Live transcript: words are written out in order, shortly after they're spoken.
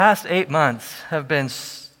Past 8 months have been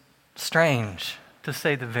strange, to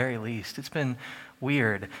say the very least. It's been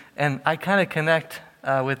weird. And I kind of connect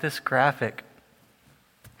with this graphic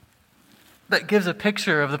that gives a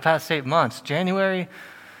picture of the past 8 months. January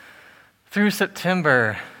through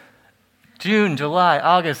September, June, July,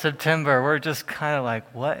 August, September, we're just kind of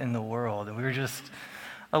like, what in the world? And we were just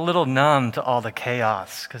a little numb to all the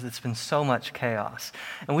chaos because it's been so much chaos.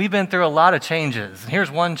 And we've been through a lot of changes. And here's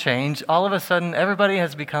one change. All of a sudden, everybody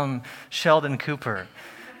has become Sheldon Cooper.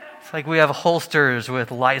 It's like we have holsters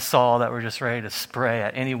with Lysol that we're just ready to spray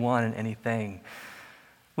at anyone and anything.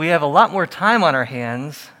 We have a lot more time on our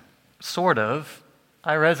hands, sort of.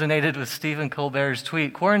 I resonated with Stephen Colbert's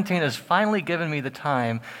tweet. Quarantine has finally given me the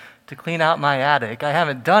time to clean out my attic. I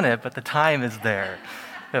haven't done it, but the time is there.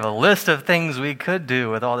 We have a list of things we could do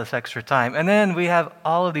with all this extra time. And then we have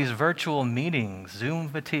all of these virtual meetings. Zoom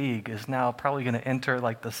fatigue is now probably going to enter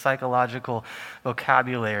like the psychological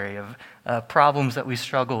vocabulary of problems that we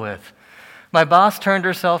struggle with. My boss turned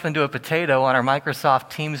herself into a potato on our Microsoft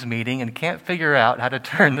Teams meeting and can't figure out how to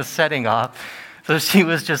turn the setting off. So she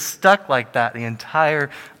was just stuck like that the entire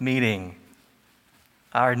meeting.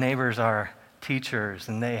 Our neighbors are teachers,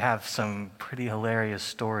 and they have some pretty hilarious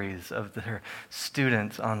stories of their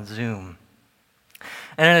students on Zoom.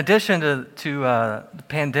 And in addition to the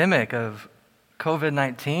pandemic of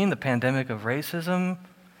COVID-19, the pandemic of racism,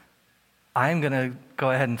 I'm going to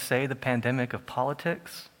go ahead and say the pandemic of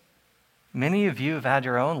politics. Many of you have had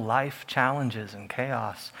your own life challenges and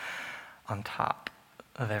chaos on top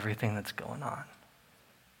of everything that's going on.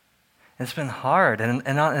 It's been hard, and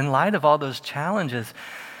in light of all those challenges,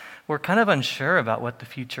 we're kind of unsure about what the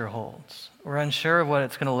future holds. We're unsure of what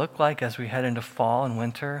it's going to look like as we head into fall and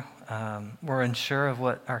winter. We're unsure of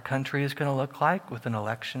what our country is going to look like with an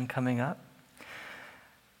election coming up.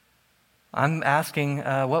 I'm asking,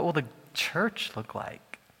 what will the church look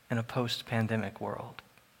like in a post-pandemic world?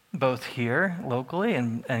 Both here, locally,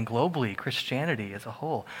 and globally, Christianity as a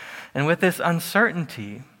whole. And with this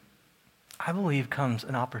uncertainty, I believe comes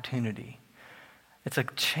an opportunity. It's a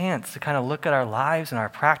chance to kind of look at our lives and our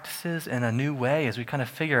practices in a new way as we kind of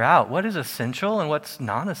figure out what is essential and what's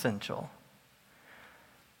non-essential.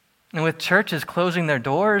 And with churches closing their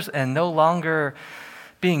doors and no longer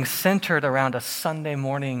being centered around a Sunday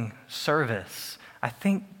morning service, I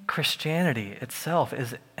think Christianity itself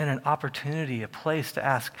is in an opportunity, a place to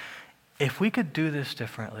ask, if we could do this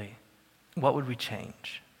differently, what would we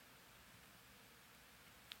change?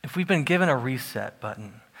 If we've been given a reset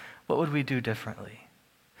button, what would we do differently?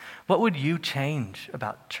 What would you change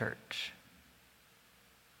about church?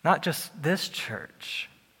 Not just this church,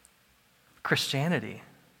 Christianity.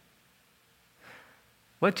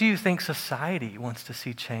 What do you think society wants to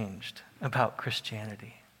see changed about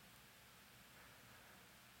Christianity?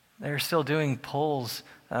 They're still doing polls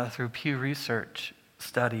through Pew Research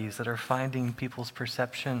studies that are finding people's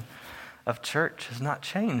perception of church has not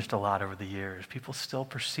changed a lot over the years. People still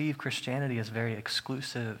perceive Christianity as very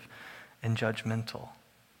exclusive and judgmental.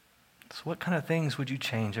 So what kind of things would you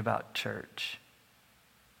change about church?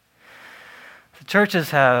 The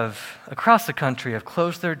churches across the country, have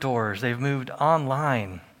closed their doors. They've moved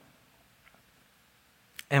online.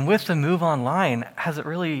 And with the move online, has it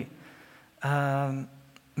really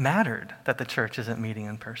mattered that the church isn't meeting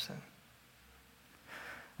in person?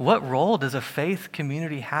 What role does a faith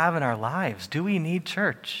community have in our lives? Do we need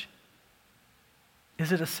church?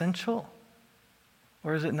 Is it essential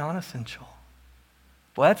or is it non-essential?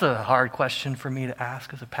 Well, that's a hard question for me to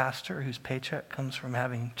ask as a pastor whose paycheck comes from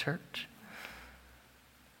having church.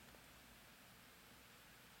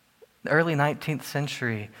 The early 19th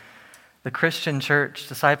century, the Christian church,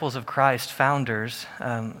 Disciples of Christ, founders,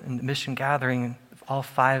 in the mission gathering, all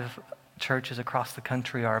 5 churches across the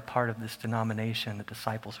country are a part of this denomination, the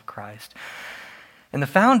Disciples of Christ. And the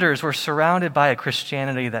founders were surrounded by a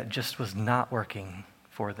Christianity that just was not working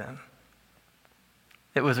for them.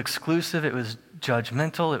 It was exclusive, it was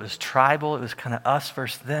judgmental, it was tribal, it was kind of us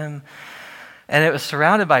versus them. And it was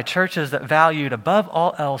surrounded by churches that valued above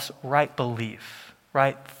all else right belief,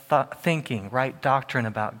 right thinking, right doctrine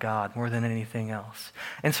about God more than anything else.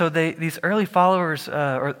 And so these early followers,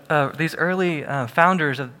 these early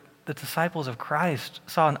founders of the Disciples of Christ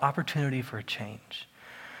saw an opportunity for a change.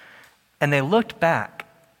 And they looked back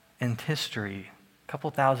in history, a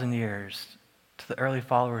couple thousand years, to the early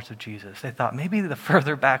followers of Jesus. They thought maybe the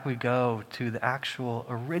further back we go to the actual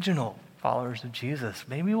original followers of Jesus,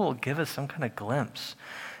 maybe it will give us some kind of glimpse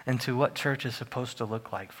into what church is supposed to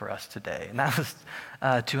look like for us today. And that was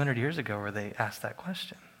 200 years ago where they asked that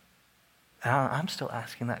question. And I'm still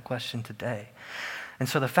asking that question today. And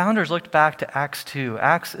so the founders looked back to Acts 2.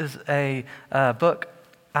 Acts is a book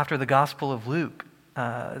after the Gospel of Luke.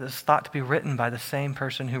 It's thought to be written by the same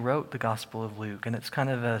person who wrote the Gospel of Luke, and it's kind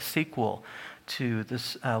of a sequel to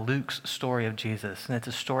this Luke's story of Jesus. And it's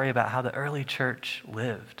a story about how the early church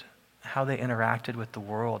lived, how they interacted with the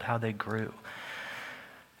world, how they grew.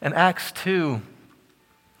 And Acts 2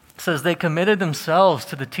 says they committed themselves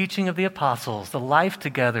to the teaching of the apostles, the life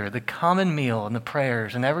together, the common meal, and the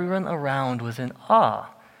prayers, and everyone around was in awe.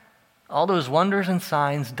 All those wonders and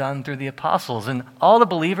signs done through the apostles, and all the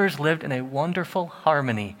believers lived in a wonderful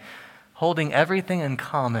harmony, holding everything in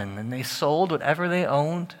common, and they sold whatever they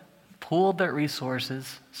owned, pooled their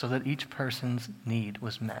resources so that each person's need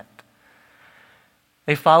was met.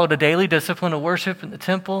 They followed a daily discipline of worship in the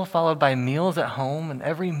temple, followed by meals at home, and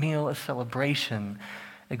every meal a celebration,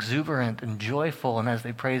 exuberant and joyful. And as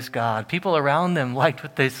they praised God, people around them liked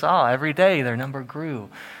what they saw. Every day their number grew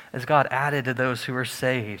as God added to those who were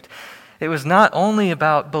saved. It was not only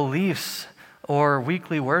about beliefs or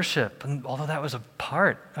weekly worship, although that was a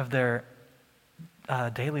part of their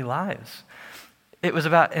daily lives. It was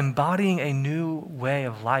about embodying a new way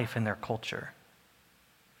of life in their culture.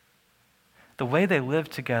 The way they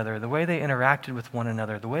lived together, the way they interacted with one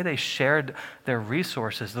another, the way they shared their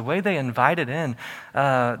resources, the way they invited in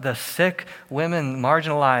the sick, women,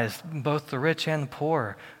 marginalized, both the rich and the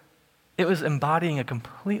poor. It was embodying a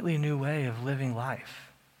completely new way of living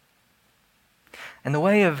life. And the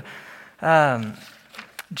way of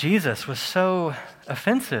Jesus was so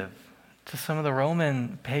offensive to some of the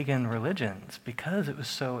Roman pagan religions because it was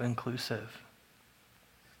so inclusive.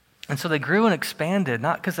 And so they grew and expanded,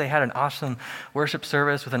 not because they had an awesome worship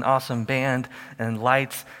service with an awesome band and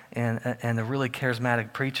lights and a really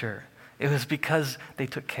charismatic preacher. It was because they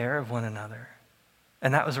took care of one another.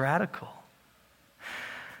 And that was radical.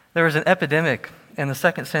 There was an epidemic in the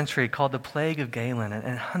 2nd century called the Plague of Galen,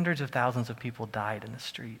 and hundreds of thousands of people died in the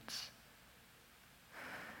streets.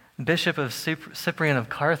 Bishop of Cyprian of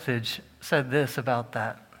Carthage said this about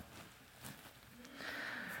that.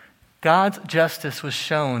 God's justice was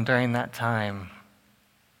shown during that time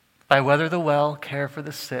by whether the well care for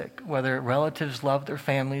the sick, whether relatives love their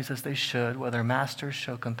families as they should, whether masters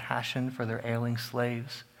show compassion for their ailing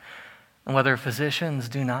slaves, and whether physicians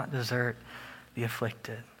do not desert the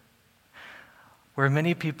afflicted. Where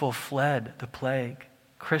many people fled the plague,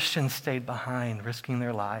 Christians stayed behind, risking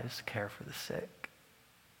their lives to care for the sick.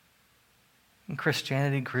 And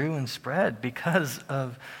Christianity grew and spread because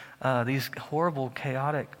of these horrible,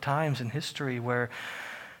 chaotic times in history where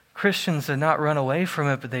Christians did not run away from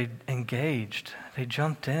it, but they engaged. They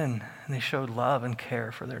jumped in, and they showed love and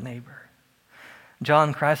care for their neighbor.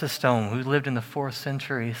 John Chrysostom, who lived in the 4th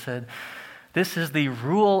century, said, "This is the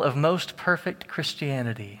rule of most perfect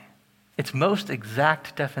Christianity, its most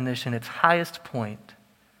exact definition, its highest point,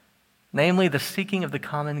 namely the seeking of the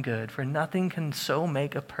common good, for nothing can so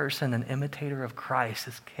make a person an imitator of Christ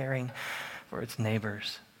as caring for its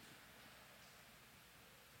neighbors."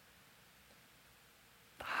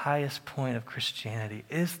 The highest point of Christianity.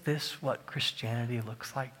 Is this what Christianity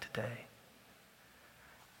looks like today?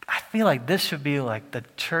 I feel like this should be like the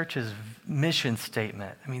church's mission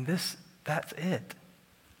statement. I mean, that's it.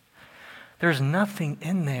 There's nothing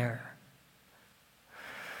in there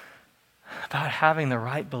about having the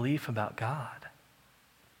right belief about God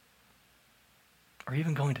or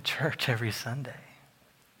even going to church every Sunday.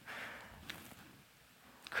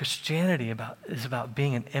 Christianity is about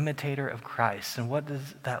being an imitator of Christ. And what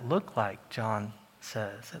does that look like, John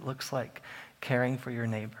says? It looks like caring for your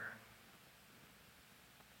neighbor.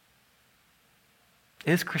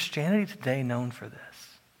 Is Christianity today known for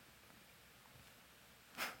this?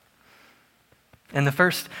 In the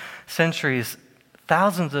first centuries,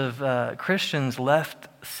 thousands of Christians left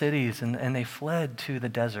cities and they fled to the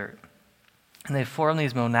desert. And they formed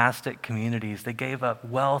these monastic communities. They gave up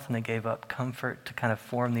wealth and they gave up comfort to kind of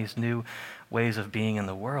form these new ways of being in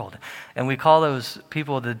the world. And we call those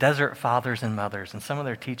people the desert fathers and mothers. And some of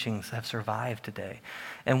their teachings have survived today.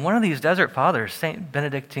 And one of these desert fathers, Saint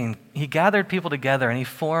Benedictine, he gathered people together and he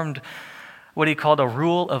formed what he called a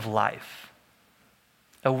rule of life.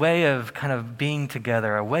 A way of kind of being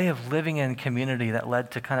together, a way of living in community that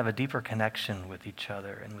led to kind of a deeper connection with each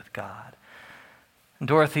other and with God.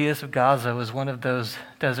 Dorotheus of Gaza was one of those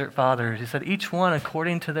desert fathers. He said, each one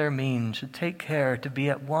according to their means should take care to be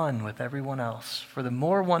at one with everyone else. For the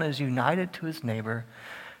more one is united to his neighbor,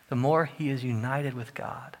 the more he is united with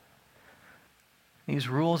God. These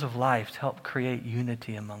rules of life help create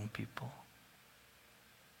unity among people.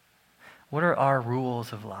 What are our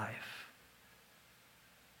rules of life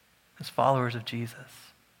as followers of Jesus?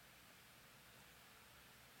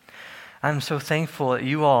 I'm so thankful that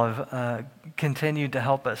you all have continued to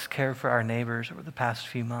help us care for our neighbors over the past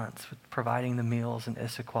few months with providing the meals in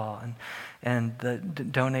Issaquah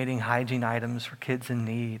and donating hygiene items for kids in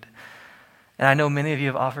need. And I know many of you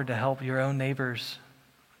have offered to help your own neighbors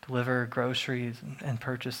deliver groceries and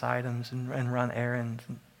purchase items and run errands.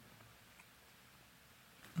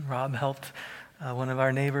 Rob helped one of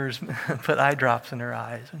our neighbors put eye drops in her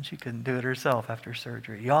eyes when she couldn't do it herself after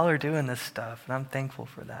surgery. Y'all are doing this stuff, and I'm thankful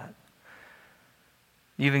for that.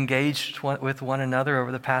 You've engaged with one another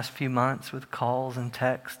over the past few months with calls and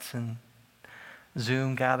texts and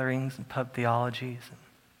Zoom gatherings and pub theologies,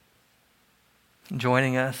 and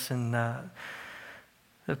joining us in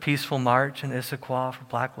the peaceful march in Issaquah for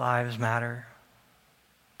Black Lives Matter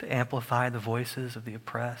to amplify the voices of the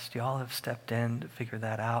oppressed. You all have stepped in to figure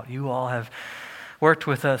that out. You all have worked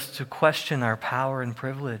with us to question our power and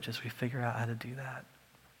privilege as we figure out how to do that.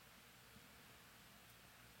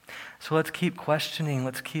 So let's keep questioning,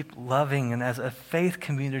 let's keep loving, and as a faith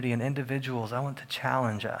community and individuals, I want to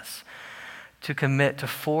challenge us to commit to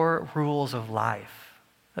 4 rules of life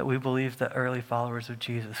that we believe the early followers of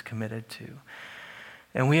Jesus committed to.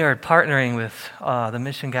 And we are partnering with the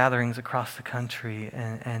mission gatherings across the country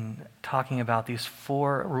and talking about these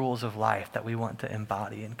 4 rules of life that we want to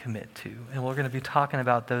embody and commit to. And we're going to be talking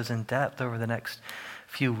about those in depth over the next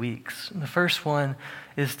few weeks. And the first one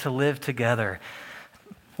is to live together.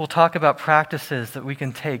 We'll talk about practices that we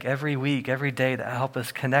can take every week, every day that help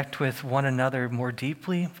us connect with one another more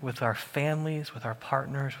deeply, with our families, with our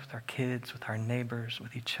partners, with our kids, with our neighbors,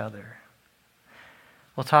 with each other.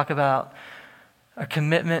 We'll talk about a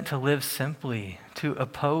commitment to live simply, to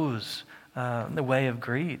oppose the way of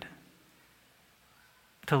greed,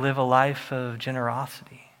 to live a life of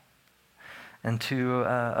generosity, and to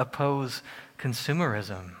oppose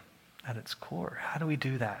consumerism at its core. How do we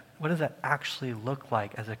do that? What does that actually look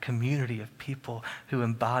like as a community of people who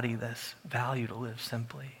embody this value to live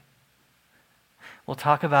simply? We'll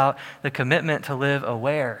talk about the commitment to live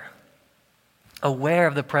aware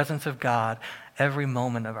of the presence of God every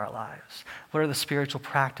moment of our lives. What are the spiritual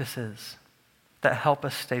practices that help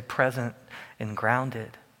us stay present and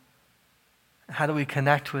grounded? How do we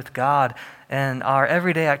connect with God and our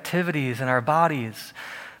everyday activities and our bodies?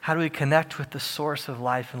 How do we connect with the source of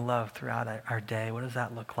life and love throughout our day? What does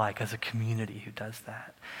that look like as a community who does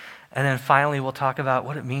that? And then finally, we'll talk about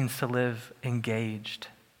what it means to live engaged.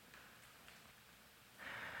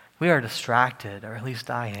 We are distracted, or at least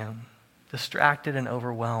I am, distracted and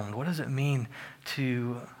overwhelmed. What does it mean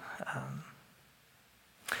to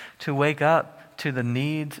wake up to the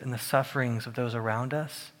needs and the sufferings of those around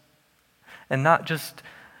us? And not just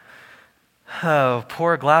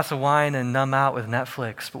pour a glass of wine and numb out with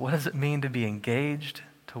Netflix, but what does it mean to be engaged,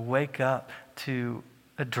 to wake up, to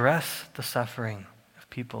address the suffering of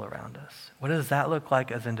people around us? What does that look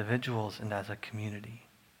like as individuals and as a community?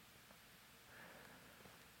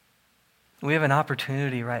 We have an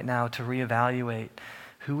opportunity right now to reevaluate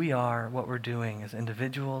who we are, what we're doing as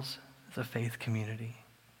individuals, as a faith community.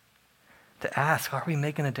 To ask, are we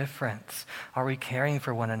making a difference? Are we caring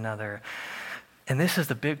for one another? And this is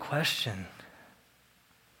the big question.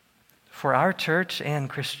 For our church and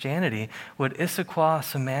Christianity, would Issaquah,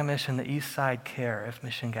 Sammamish, and the East Side care if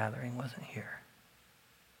Mission Gathering wasn't here?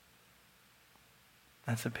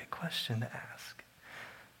 That's a big question to ask.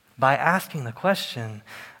 By asking the question,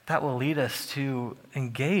 that will lead us to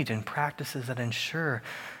engage in practices that ensure,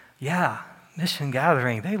 Mission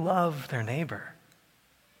Gathering, they love their neighbor.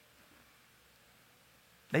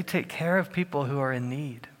 They take care of people who are in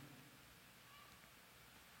need.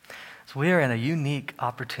 So we are in a unique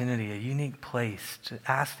opportunity, a unique place to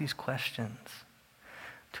ask these questions,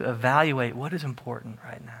 to evaluate what is important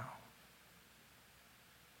right now.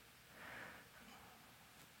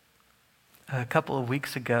 A couple of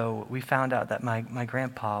weeks ago, we found out that my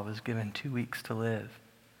grandpa was given 2 weeks to live.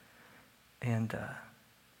 And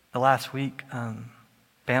the last week,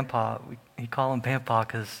 Bampa, we call him Bampa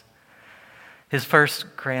because his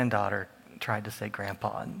first granddaughter tried to say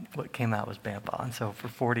grandpa, and what came out was Bampa. And so for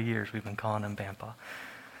 40 years, we've been calling him Bampa.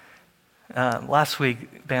 Last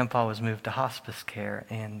week, Bampa was moved to hospice care,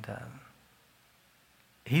 and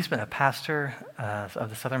he's been a pastor of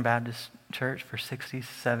the Southern Baptist Church for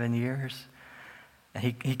 67 years.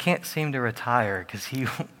 And he can't seem to retire because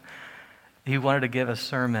he wanted to give a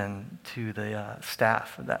sermon to the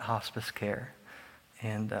staff of that hospice care.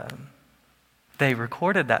 And they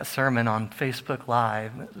recorded that sermon on Facebook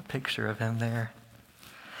Live. There's a picture of him there.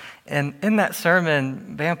 And in that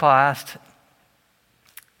sermon, Bampa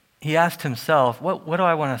asked himself, what do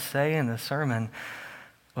I want to say in the sermon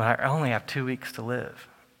when I only have 2 weeks to live?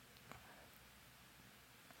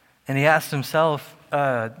 And he asked himself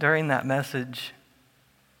during that message,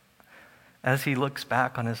 as he looks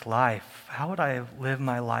back on his life, how would I live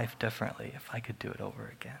my life differently if I could do it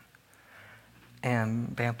over again?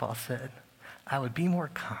 And Grandpa said, I would be more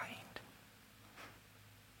kind.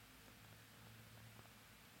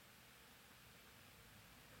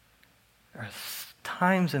 There are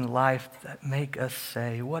times in life that make us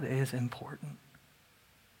say, what is important?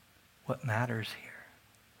 What matters here?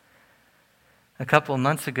 A couple of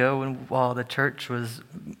months ago, while the church was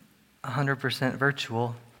 100%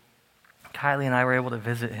 virtual, Kylie and I were able to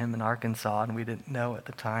visit him in Arkansas, and we didn't know at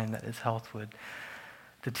the time that his health would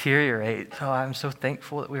deteriorate. So I'm so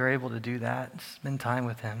thankful that we were able to do that, spend time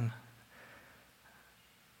with him.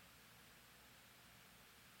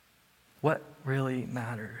 What really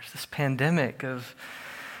matters? This pandemic of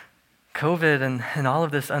COVID and all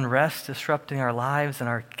of this unrest disrupting our lives and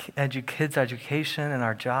our kids' education and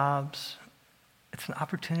our jobs, it's an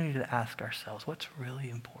opportunity to ask ourselves, what's really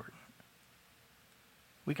important?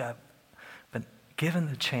 We got been given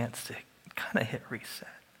the chance to kind of hit reset.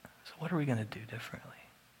 So what are we going to do differently?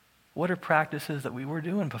 What are practices that we were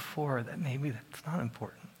doing before that maybe that's not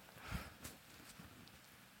important?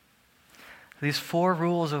 These 4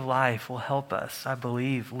 rules of life will help us, I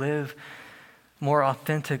believe, live more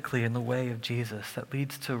authentically in the way of Jesus that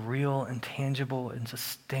leads to real and tangible and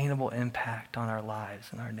sustainable impact on our lives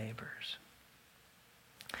and our neighbors.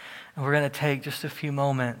 And we're going to take just a few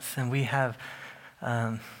moments, and we have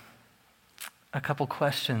a couple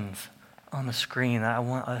questions on the screen that I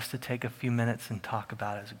want us to take a few minutes and talk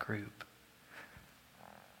about as a group.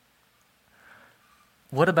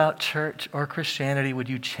 What about church or Christianity would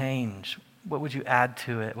you change? What would you add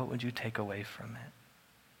to it? What would you take away from it?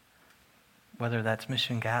 Whether that's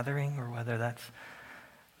mission gathering or whether that's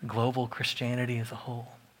global Christianity as a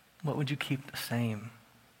whole. What would you keep the same?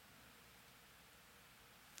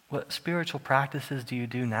 What spiritual practices do you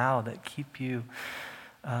do now that keep you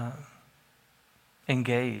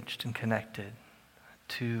engaged and connected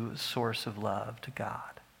to a source of love, to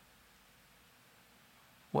God?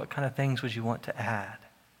 What kind of things would you want to add?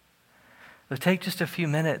 We'll take just a few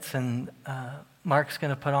minutes, and Mark's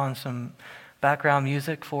going to put on some background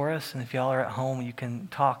music for us, and if y'all are at home, you can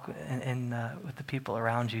talk with the people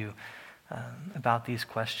around you about these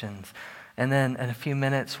questions. And then in a few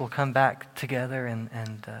minutes, we'll come back together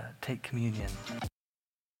and take communion.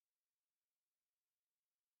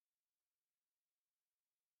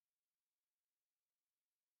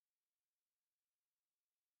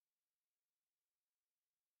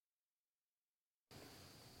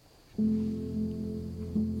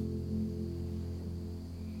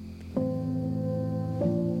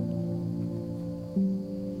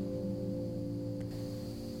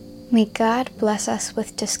 May God bless us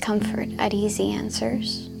with discomfort at easy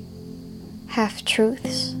answers,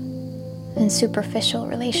 half-truths, and superficial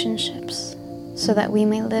relationships, so that we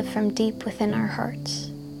may live from deep within our hearts.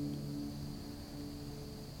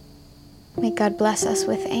 May God bless us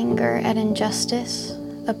with anger at injustice,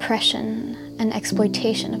 oppression, and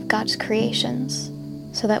exploitation of God's creations,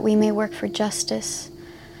 so that we may work for justice,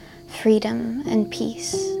 freedom, and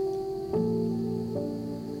peace.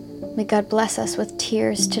 May God bless us with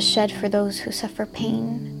tears to shed for those who suffer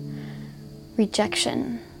pain,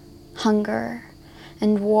 rejection, hunger,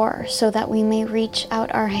 and war, so that we may reach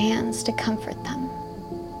out our hands to comfort them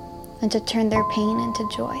and to turn their pain into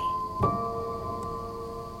joy.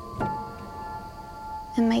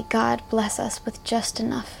 And may God bless us with just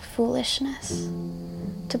enough foolishness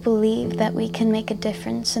to believe that we can make a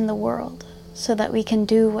difference in the world, so that we can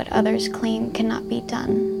do what others claim cannot be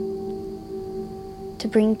done. To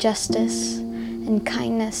bring justice and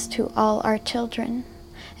kindness to all our children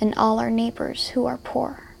and all our neighbors who are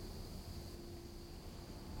poor.